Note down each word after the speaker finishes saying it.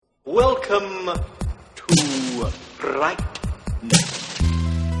Welcome to Fright Night.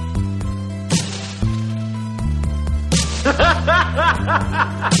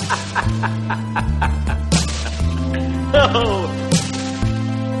 Oh,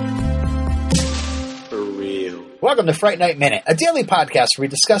 for real. Welcome to Fright Night Minute, a daily podcast where we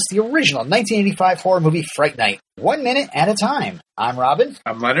discuss the original 1985 horror movie Fright Night, 1 minute at a time. I'm Robin.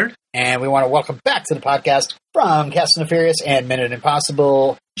 I'm Leonard. And we want to welcome back to the podcast from Cast and the Furious and Minute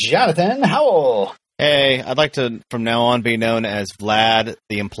Impossible, Jonathan Howell. Hey, I'd like to, from now on, be known as Vlad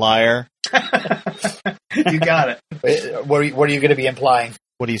the Implier. You got it. What are you going to be implying?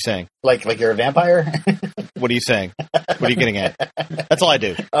 What are you saying? Like you're a vampire? What are you saying? What are you getting at? That's all I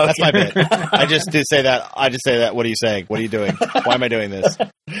do. Okay. That's my bit. I just do say that. I just say that. What are you saying? What are you doing? Why am I doing this?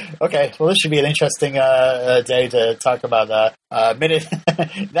 Okay. Well, this should be an interesting day to talk about minute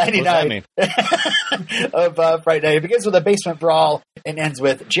 99 of Fright Night. It begins with a basement brawl and ends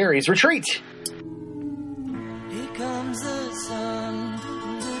with Jerry's retreat. Here comes the sun.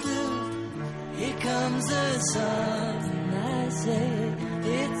 Here comes the sun. I say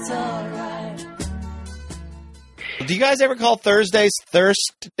it's alright. Do you guys ever call Thursdays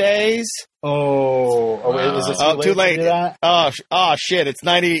Thirst Days? Is it too late to do that? Oh, shit. It's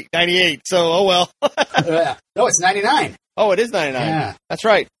 98. So, oh well. No, it's 99. Oh, it is 99. Yeah. That's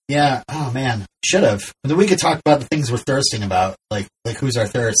right. Yeah. Oh, man. Should have. Then we could talk about the things we're thirsting about. Like who's our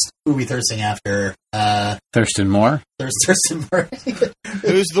thirst? Who are we thirsting after? Thurston Moore? Thurston Moore.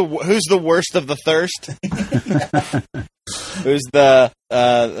 Who's the worst of the thirst? Who's the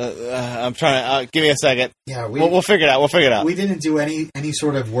I'm trying to give me a second. Yeah, we'll figure it out. We didn't do any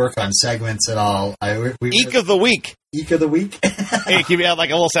sort of work on segments at all. Eek of the week. Eek of the week. Hey, keep me out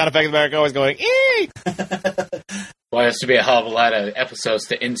like a little sound effect in the back, always going eek. Well, it has to be a hell of a lot of episodes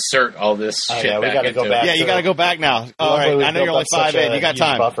to insert all this shit. Yeah, we got to go back. Yeah, you got to go back now. All right, I know you're only 5 in. You got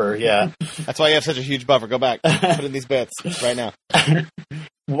time. Buffer, yeah. That's why you have such a huge buffer. Go back. Put in these bits right now.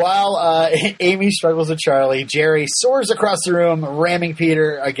 While Amy struggles with Charlie, Jerry soars across the room, ramming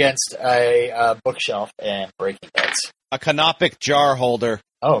Peter against a bookshelf and breaking it. A canopic jar holder.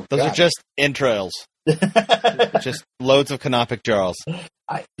 Oh, those are just entrails. Just loads of canopic jars.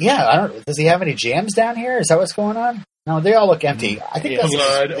 I don't. Does he have any jams down here? Is that what's going on? No, they all look empty. I think that's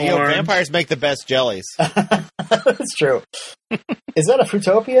blood. Vampires make the best jellies. That's true. Is that a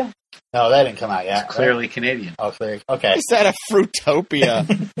Fruitopia? No, that didn't come out yet. Clearly right? Canadian. Oh, clearly. Okay. Is that a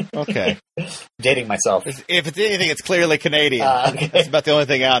Fruitopia? Okay. Dating myself. If it's anything, it's clearly Canadian. Okay. That's about the only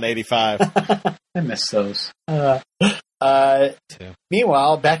thing out in 85. I miss those.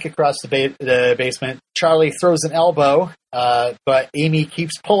 Meanwhile, back across the basement, Charlie throws an elbow, but Amy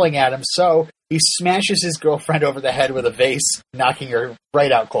keeps pulling at him, so he smashes his girlfriend over the head with a vase, knocking her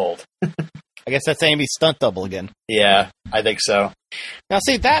right out cold. I guess that's Amy's stunt double again. Yeah, I think so. Now,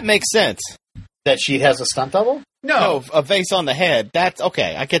 see, that makes sense. That she has a stunt double? No, a vase on the head. That's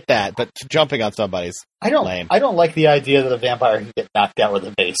okay. I get that, but jumping on somebody's lame. I don't like the idea that a vampire can get knocked out with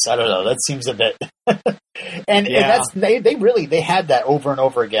a vase. I don't know. That seems a bit. and that's they had that over and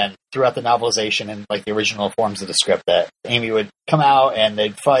over again throughout the novelization and like the original forms of the script. That Amy would come out and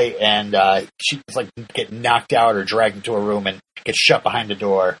they'd fight, and she'd like get knocked out or dragged into a room and get shut behind the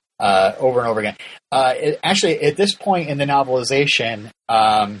door. Over and over again. Actually, at this point in the novelization,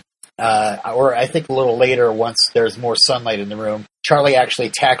 or I think a little later, once there's more sunlight in the room, Charlie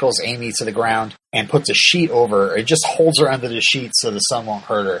actually tackles Amy to the ground and puts a sheet over her. It just holds her under the sheet so the sun won't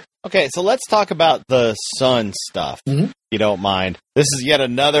hurt her. Okay, so let's talk about the sun stuff, if you don't mind. This is yet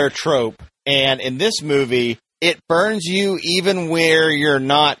another trope, and in this movie, it burns you even where you're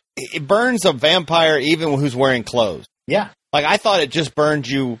not. It burns a vampire even who's wearing clothes. Yeah. Like, I thought it just burned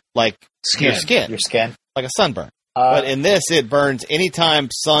you, like, your skin. Like a sunburn. But in this, it burns anytime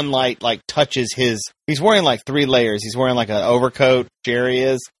sunlight, like, touches his... He's wearing, like, 3 layers. He's wearing, like, an overcoat, Jerry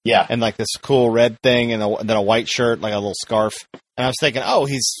is. Yeah. And, like, this cool red thing, and then a white shirt, like a little scarf. And I was thinking, oh,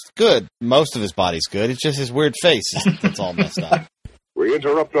 he's good. Most of his body's good. It's just his weird face that's all messed up. We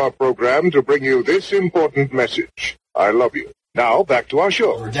interrupt our program to bring you this important message. I love you. Now, back to our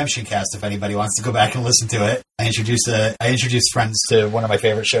show. Redemption Cast, if anybody wants to go back and listen to it. I introduced friends to one of my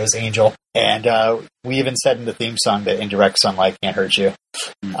favorite shows, Angel. And we even said in the theme song that indirect sunlight can't hurt you.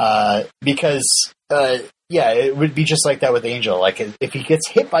 Because, it would be just like that with Angel. Like, if he gets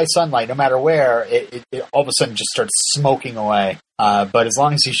hit by sunlight, no matter where, it all of a sudden just starts smoking away. But as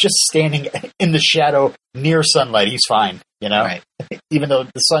long as he's just standing in the shadow near sunlight, he's fine. you know? Right. Even though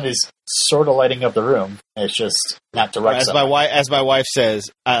the sun is sort of lighting up the room, it's just not direct sunlight. As my wife says,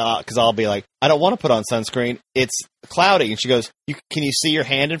 because I'll be like, I don't want to put on sunscreen. It's cloudy. And she goes, can you see your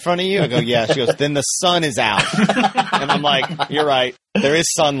hand in front of you? I go, yeah. She goes, then the sun is out. And I'm like, you're right. There is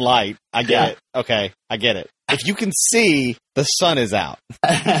sunlight. I get it. Okay. I get it. If you can see, the sun is out.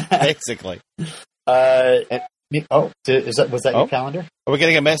 Basically. Was that your calendar? Are we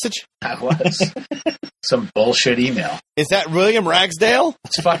getting a message? I was. Some bullshit email. Is that William Ragsdale?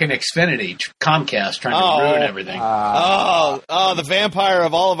 It's fucking Xfinity, Comcast trying to ruin everything. The vampire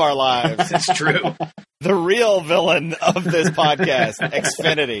of all of our lives. It's true. The real villain of this podcast,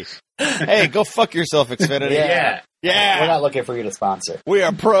 Xfinity. Hey, go fuck yourself, Xfinity. Yeah. We're not looking for you to sponsor. We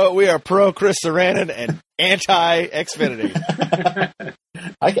are pro Chris Sarandon and anti Xfinity.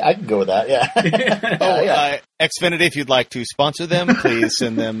 I can go with that, yeah. Xfinity, if you'd like to sponsor them, please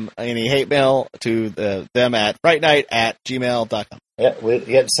send them any hate mail to them at frightnight@gmail.com. Yeah, we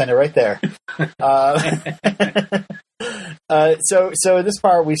have to send it right there. So in this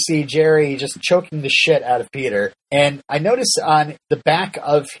part, we see Jerry just choking the shit out of Peter. And I noticed on the back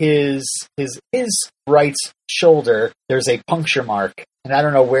of his right shoulder, there's a puncture mark. And I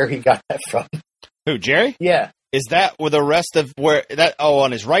don't know where he got that from. Who, Jerry? Yeah. Is that with the rest of where that? Oh,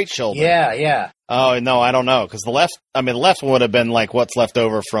 on his right shoulder. Yeah. Oh no, I don't know because the left one would have been like what's left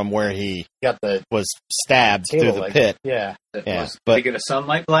over from where he was stabbed through the pit. Yeah. Did he get a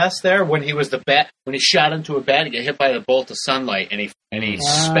sunlight blast there when he was when he shot into a bat? He got hit by the bolt of sunlight and he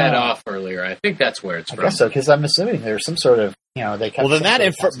sped off earlier. I think that's where it's from. I guess so because I'm assuming there's some sort of they kept. Well, then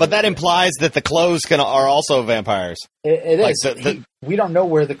that implies that the clothes are also vampires. It is. We don't know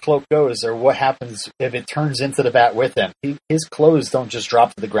where the cloak goes or what happens if it turns into the bat with him. His clothes don't just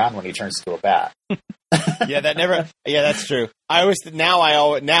drop to the ground when he turns into a bat. Yeah, that's true. Now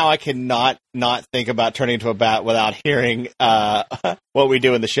I cannot not think about turning into a bat without hearing What We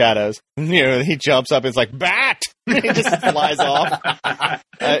Do in the Shadows. He jumps up and it's like, bat! He just flies off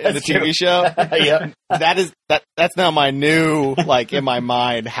in the TV show. Yep. That's now my new, in my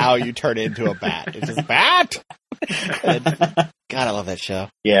mind, how you turn into a bat. It's just, bat! God, I love that show.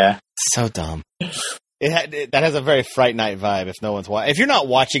 Yeah. So dumb. That has a very Fright Night vibe. If no one's if you're not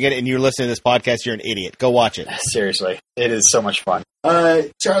watching it and you're listening to this podcast, you're an idiot. Go watch it. Seriously, it is so much fun.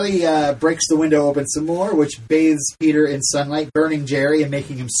 Charlie breaks the window open some more, which bathes Peter in sunlight, burning Jerry and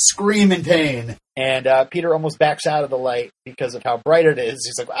making him scream in pain. And Peter almost backs out of the light because of how bright it is.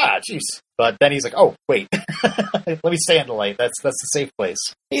 He's like, jeez. But then he's like, oh, wait. Let me stay in the light. That's the safe place.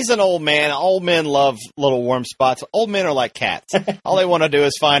 He's an old man. Old men love little warm spots. Old men are like cats. All they want to do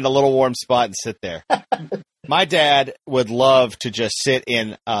is find a little warm spot and sit there. My dad would love to just sit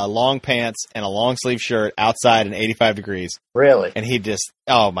in long pants and a long sleeve shirt outside in 85 degrees. Really? And he just,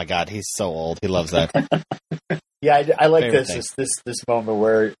 oh my God, he's so old. He loves that. Yeah, I like this moment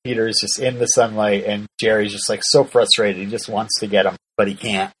where Peter is just in the sunlight and Jerry's just so frustrated. He just wants to get him, but he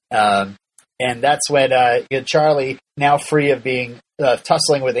can't. And that's when Charlie, now free of being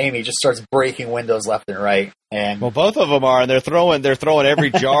tussling with Amy, just starts breaking windows left and right. And both of them are, and they're throwing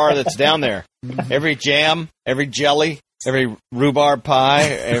every jar that's down there, every jam, every jelly, every rhubarb pie,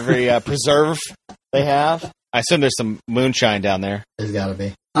 every preserve they have. I assume there's some moonshine down there. There's got to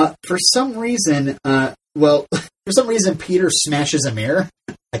be. For some reason, Peter smashes a mirror.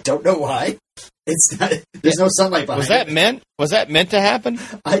 I don't know why. There's no sunlight behind it. Was that meant to happen?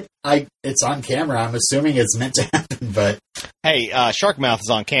 It's on camera. I'm assuming it's meant to happen, but hey, Shark Mouth is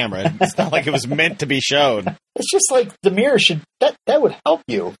on camera. It's not like it was meant to be shown. It's just like the mirror that would help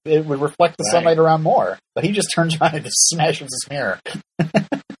you. It would reflect the sunlight around more. But he just turns around and just smashes his mirror.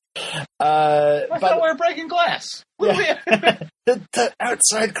 I thought we were breaking glass. Yeah. the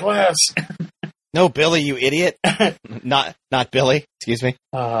outside glass. No, Billy, you idiot. Not Billy. Excuse me.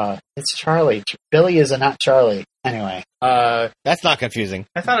 It's Charlie. Billy is not Charlie. Anyway. That's not confusing.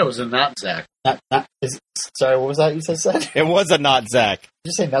 I thought it was a not Zach. Sorry, what was that you said? It was a not Zach.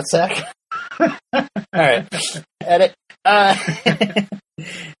 Did you say nutsack? All right. Edit.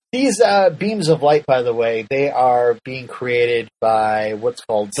 These beams of light, by the way, they are being created by what's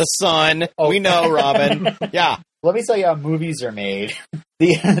called the sun. Oh. We know, Robin. Yeah. Let me tell you how movies are made.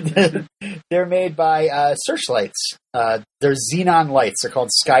 They're made by searchlights. They're xenon lights. They're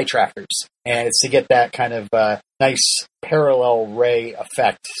called sky trackers. And it's to get that kind of nice parallel ray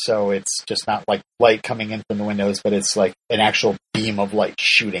effect. So it's just not like light coming in from the windows, but it's like an actual beam of light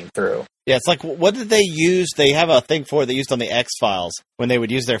shooting through. Yeah, it's like, what did they use? They have a thing for it they used on the X-Files when they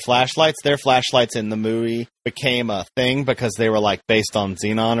would use their flashlights. Their flashlights in the movie became a thing because they were like based on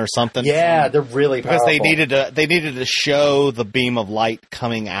xenon or something. Yeah, they're really powerful. Because they needed to show the beam of light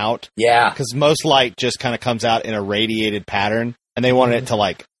coming out. Yeah. Because most light just kind of comes out in a radiated pattern, and they wanted it to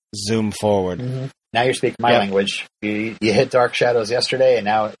like zoom forward. Mm-hmm. Now you're speaking my language. You hit Dark Shadows yesterday, and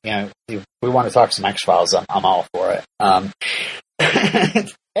now we want to talk some X-Files. I'm all for it.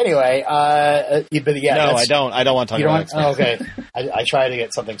 Anyway, but yeah. No, I don't. I don't want to talk about X-Files. Okay. I try to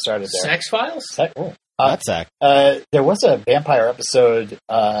get something started there. Sex Files? That's Zach. There was a vampire episode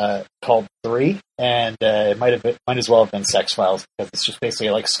called 3, and it might as well have been Sex Files, because it's just basically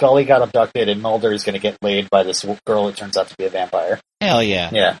like Scully got abducted, and Mulder is going to get laid by this girl who turns out to be a vampire. Hell yeah.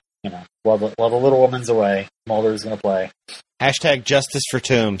 Yeah. While the little woman's away, Mulder is going to play. Hashtag Justice for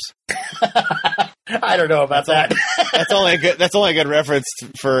Tombs. I don't know about that. That's only a good reference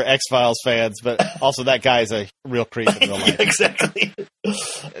for X-Files fans, but also that guy's a real creep in real life. Exactly.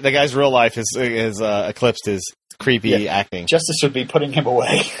 The guy's real life is eclipsed his creepy acting. Justice would be putting him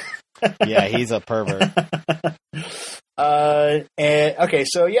away. Yeah, he's a pervert. Okay,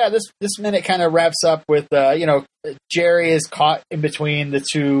 so yeah, this minute kind of wraps up with Jerry is caught in between the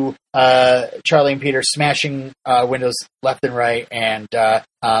two Charlie and Peter smashing windows left and right, and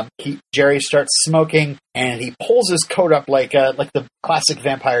Jerry starts smoking, and he pulls his coat up like the classic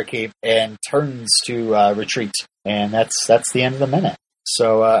vampire cape and turns to retreat, and that's the end of the minute.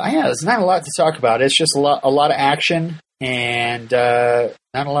 So there's not a lot to talk about. It's just a lot of action. And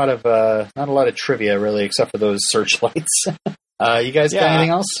not a lot of trivia really, except for those searchlights. You guys got anything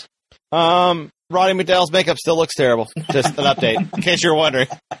else? Roddy McDowell's makeup still looks terrible. Just an update, in case you're wondering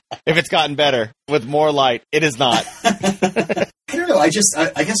if it's gotten better with more light. It is not. I don't know. I guess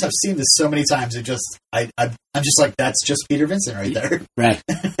I've seen this so many times. I'm just like, that's just Peter Vincent right there. Right.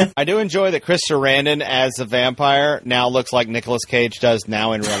 I do enjoy that Chris Sarandon as a vampire now looks like Nicolas Cage does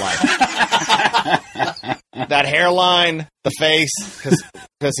now in real life. That hairline, the face,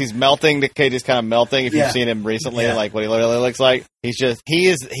 because he's melting. Nick Cage is kind of melting. If you've seen him recently, like what he literally looks like, he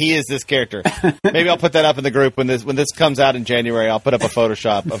is this character. Maybe I'll put that up in the group when this comes out in January. I'll put up a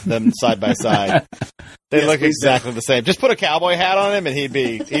Photoshop of them side by side. They look exactly the same. Just put a cowboy hat on him, and he'd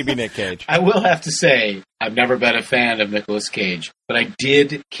be Nick Cage. I will have to say, I've never been a fan of Nicolas Cage, but I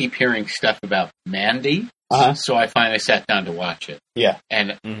did keep hearing stuff about Mandy. So I finally sat down to watch it. Yeah.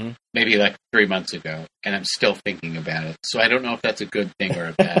 And maybe like 3 months ago, and I'm still thinking about it. So I don't know if that's a good thing or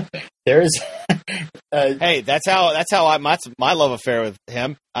a bad thing. There is. Hey, that's how my love affair with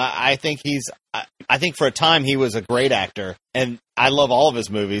him. I think I think for a time he was a great actor, and I love all of his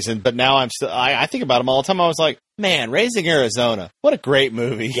movies. But now I think about him all the time. I was like, man, Raising Arizona, what a great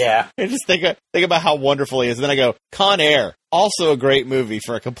movie. Yeah. I just think about how wonderful he is, and then I go, Con Air, also a great movie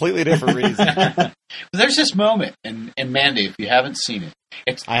for a completely different reason. There's this moment in Mandy, if you haven't seen it.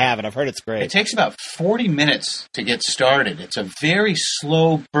 I haven't. I've heard it's great. It takes about 40 minutes to get started. It's a very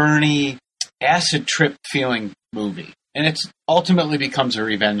slow, burny, acid trip feeling movie. And it ultimately becomes a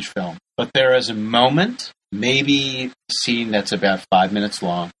revenge film. But there is a moment, maybe a scene that's about 5 minutes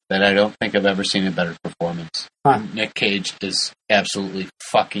long, that I don't think I've ever seen a better performance. Nick Cage is absolutely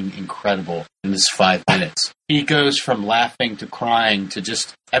fucking incredible in this 5 minutes. He goes from laughing to crying to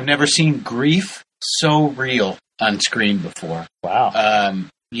just... I've never seen grief so real on screen before. Wow.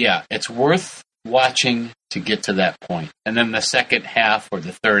 Yeah, it's worth watching to get to that point. And then the second half or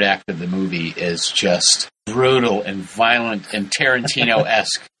the third act of the movie is just brutal and violent and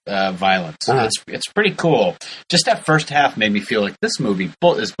Tarantino-esque violence. It's pretty cool. Just that first half made me feel like this movie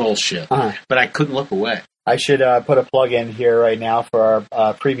is bullshit. But I couldn't look away. I should put a plug in here right now for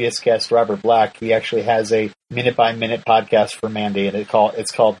our previous guest, Robert Black. He actually has a minute-by-minute podcast for Mandy, and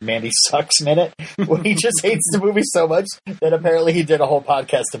it's called Mandy Sucks Minute, where he just hates the movie so much that apparently he did a whole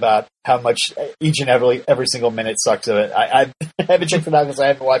podcast about how much each and every single minute sucks of it. I haven't checked it out because I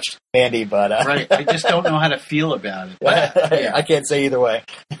haven't watched Mandy, but... Right, I just don't know how to feel about it. But, yeah. I can't say either way.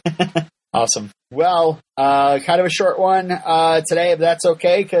 Awesome. Well, kind of a short one today, if that's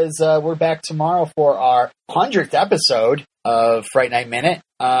okay, because we're back tomorrow for our 100th episode of Fright Night Minute.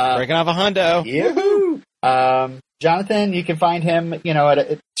 Breaking off a hundo. Yoo-hoo! Jonathan, you can find him,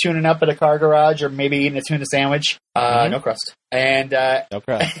 tuning up at a car garage or maybe eating a tuna sandwich. No crust. And no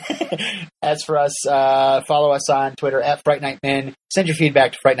crust. As for us, follow us on Twitter at Fright Night Min. Send your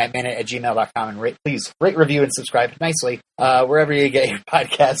feedback to frightnightminute@gmail.com and please rate, review, and subscribe nicely wherever you get your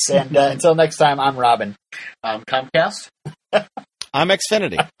podcasts. And until next time, I'm Robin. I'm Comcast. I'm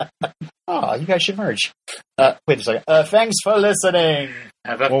Xfinity. Oh, you guys should merge. Wait a second. Thanks for listening.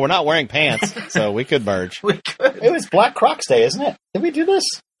 Well, we're not wearing pants, so we could merge. We could. It was Black Crocs Day, isn't it? Did we do this?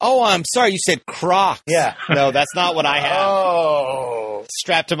 Oh, I'm sorry. You said Crocs. Yeah. No, that's not what I have. Oh.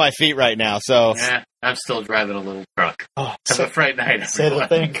 Strapped to my feet right now, so... Yeah, I'm still driving a little truck. Oh, Have a Fright night, say the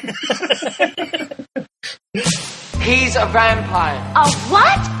everyone. thing. He's a vampire. A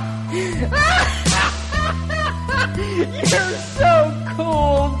what? You're